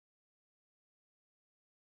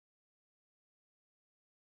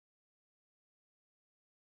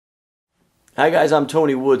Hi guys, I'm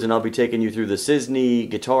Tony Woods and I'll be taking you through the Cisne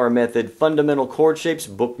Guitar Method Fundamental Chord Shapes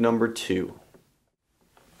book number 2.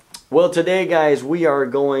 Well, today guys, we are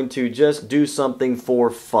going to just do something for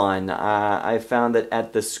fun. I found that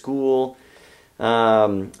at the school,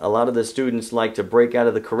 a lot of the students like to break out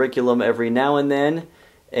of the curriculum every now and then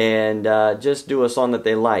and just do a song that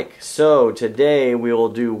they like. So today we will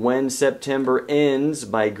do When September Ends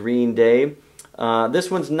by Green Day.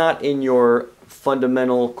 This one's not in your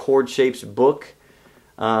Fundamental Chord Shapes book,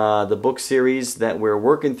 the book series that we're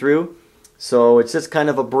working through. So it's just kind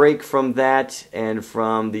of a break from that and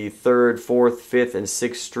from the 3rd, 4th, 5th, and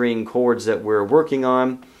 6th string chords that we're working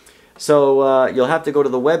on. So you'll have to go to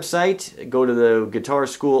the website, go to the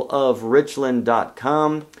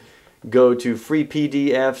guitarschoolofrichland.com, go to free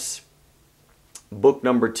PDFs, book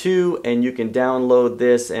number 2, and you can download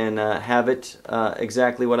this and have it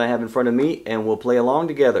exactly what I have in front of me, and we'll play along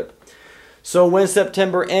together. So When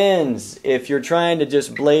September Ends, if you're trying to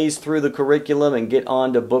just blaze through the curriculum and get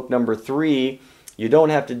on to book number 3, you don't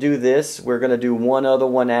have to do this. We're going to do one other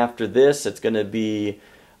one after this. It's going to be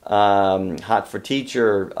Hot for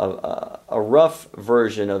Teacher, a rough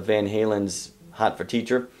version of Van Halen's Hot for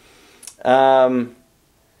Teacher. So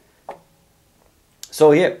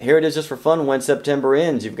here it is just for fun, When September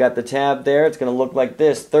Ends. You've got the tab there. It's going to look like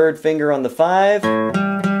this. 3rd finger on the 5,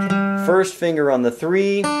 1st finger on the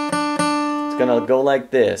 3. It's going to go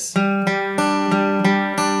like this.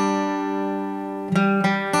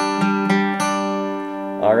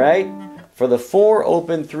 Alright, for the 4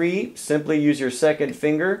 open 3, simply use your 2nd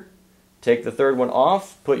finger. Take the 3rd one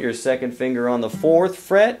off, put your 2nd finger on the 4th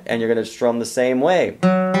fret, and you're going to strum the same way.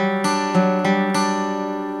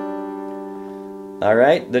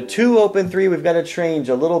 Alright, the 2 open 3, we've got to change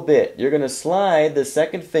a little bit. You're going to slide the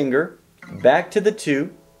 2nd finger back to the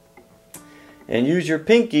 2 and use your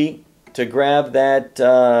pinky to grab that 3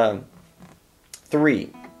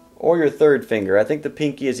 or your 3rd finger. I think the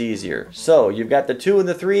pinky is easier. So you've got the 2 and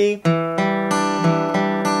the 3.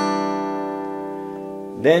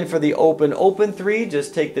 Then for the open 3,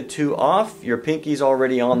 just take the 2 off. Your pinky's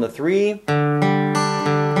already on the 3.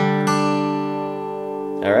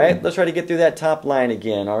 Alright, let's try to get through that top line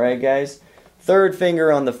again. Alright guys, 3rd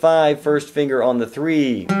finger on the 5, 1st finger on the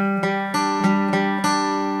 3.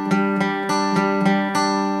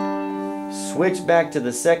 Switch back to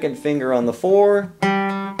the 2nd finger on the 4.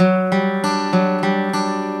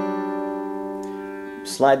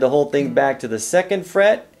 Slide the whole thing back to the 2nd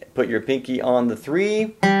fret. Put your pinky on the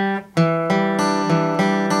 3.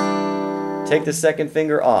 Take the 2nd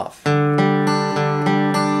finger off.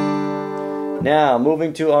 Now,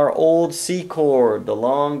 moving to our old C chord, the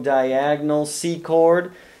long diagonal C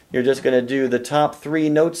chord. You're just going to do the top 3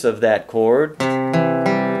 notes of that chord.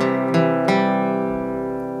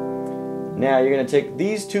 Now you're going to take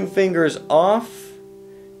these 2 fingers off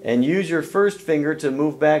and use your 1st finger to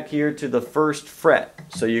move back here to the 1st fret.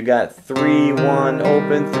 So you got 3, 1,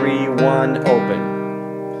 open, 3, 1,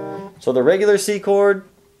 open. So the regular C chord,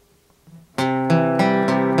 move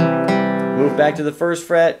back to the 1st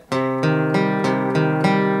fret,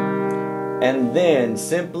 and then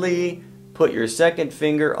simply put your 2nd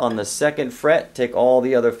finger on the 2nd fret, take all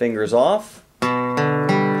the other fingers off.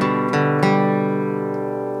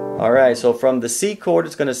 Alright, so from the C chord,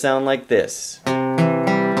 it's going to sound like this.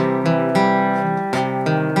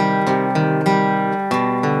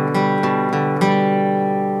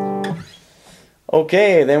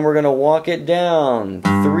 Okay, then we're going to walk it down.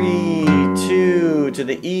 3, 2 to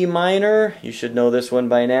the E minor. You should know this one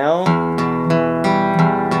by now.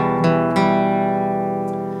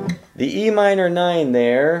 The E minor 9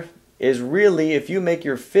 there is really, if you make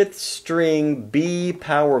your 5th string B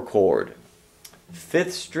power chord.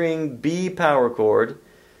 5th string B power chord,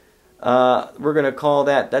 we're going to call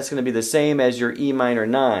that's going to be the same as your E minor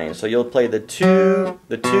 9. So you'll play the 2,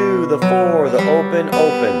 the 4, the open,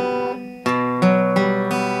 open.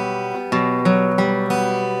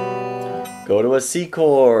 Go to a C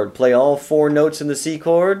chord, play all 4 notes in the C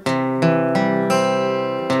chord.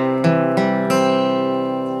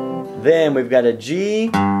 Then we've got a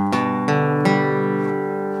G.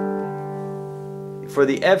 For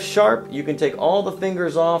the F sharp, you can take all the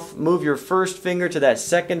fingers off, move your 1st finger to that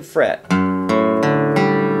 2nd fret.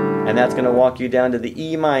 And that's going to walk you down to the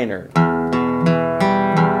E minor.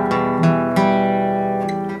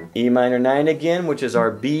 E minor 9 again, which is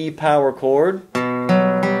our B power chord.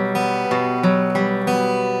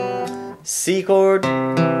 C chord.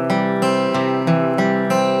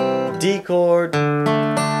 D chord.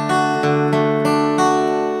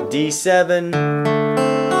 D7.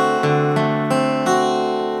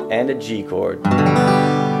 And a G chord.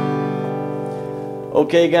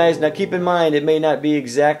 Okay guys, now keep in mind it may not be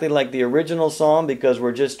exactly like the original song because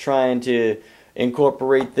we're just trying to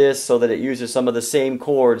incorporate this so that it uses some of the same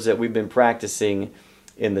chords that we've been practicing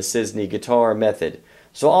in the Cisne guitar method.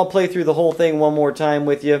 So I'll play through the whole thing one more time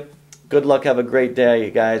with you. Good luck, have a great day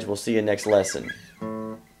guys, we'll see you next lesson.